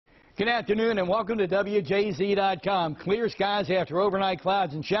Good afternoon and welcome to WJZ.com. Clear skies after overnight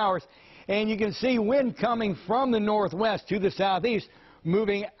clouds and showers, and you can see wind coming from the northwest to the southeast,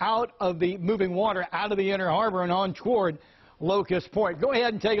 moving water out of the inner harbor and on toward Locust Point. Go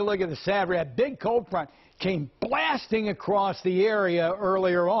ahead and take a look at the Saturday. A big cold front came blasting across the area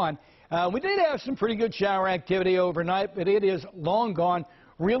earlier on. We did have some pretty good shower activity overnight, but it is long gone.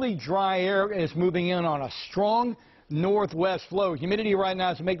 Really dry air is moving in on a strong northwest flow. Humidity right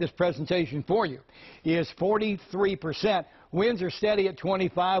now, to make this presentation for you, is 43%. Winds are steady at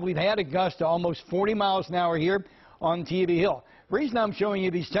 25. We've had a gust to almost 40 miles an hour here on TV Hill. The reason I'm showing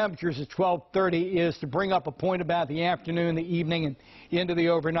you these temperatures at 12:30 is to bring up a point about the afternoon, the evening, and into the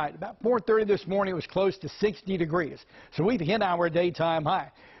overnight. About 4:30 this morning, it was close to 60 degrees. So we've hit our daytime high.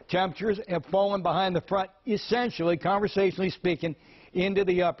 Temperatures have fallen behind the front, essentially, conversationally speaking, into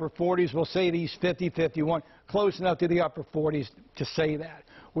the upper 40s. We'll say these 50, 51, close enough to the upper 40s to say that.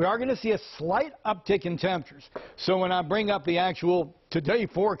 We are going to see a slight uptick in temperatures. So when I bring up the actual today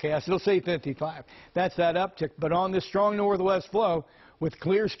forecast, it'll say 55. That's that uptick. But on this strong northwest flow, with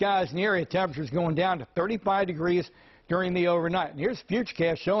clear skies in the area, temperatures going down to 35 degrees during the overnight. And here's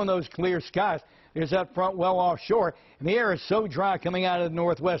Futurecast showing those clear skies. There's that front well offshore, and the air is so dry coming out of the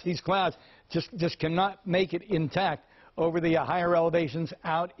northwest. These clouds just cannot make it intact over the higher elevations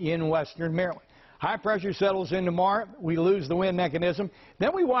out in western Maryland. High pressure settles in tomorrow. We lose the wind mechanism.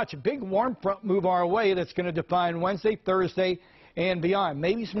 Then we watch a big warm front move our way that's going to define Wednesday, Thursday, and beyond.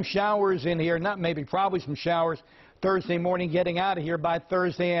 Maybe some showers in here. Not maybe, probably some showers Thursday morning, getting out of here by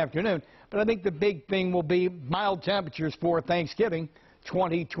Thursday afternoon. But I think the big thing will be mild temperatures for Thanksgiving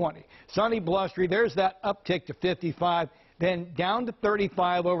 2020. Sunny, blustery. There's that uptick to 55, then down to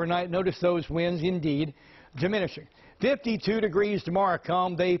 35 overnight. Notice those winds indeed diminishing. 52 degrees tomorrow,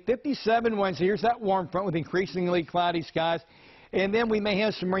 calm day. 57 Wednesday. Here's that warm front with increasingly cloudy skies. And then we may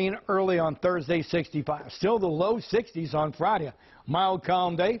have some rain early on Thursday, 65. Still the low 60s on Friday. Mild,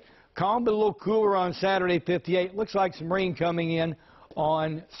 calm day. Calm but a little cooler on Saturday, 58. Looks like some rain coming in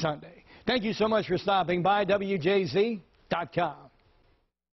on Sunday. Thank you so much for stopping by. WJZ.com.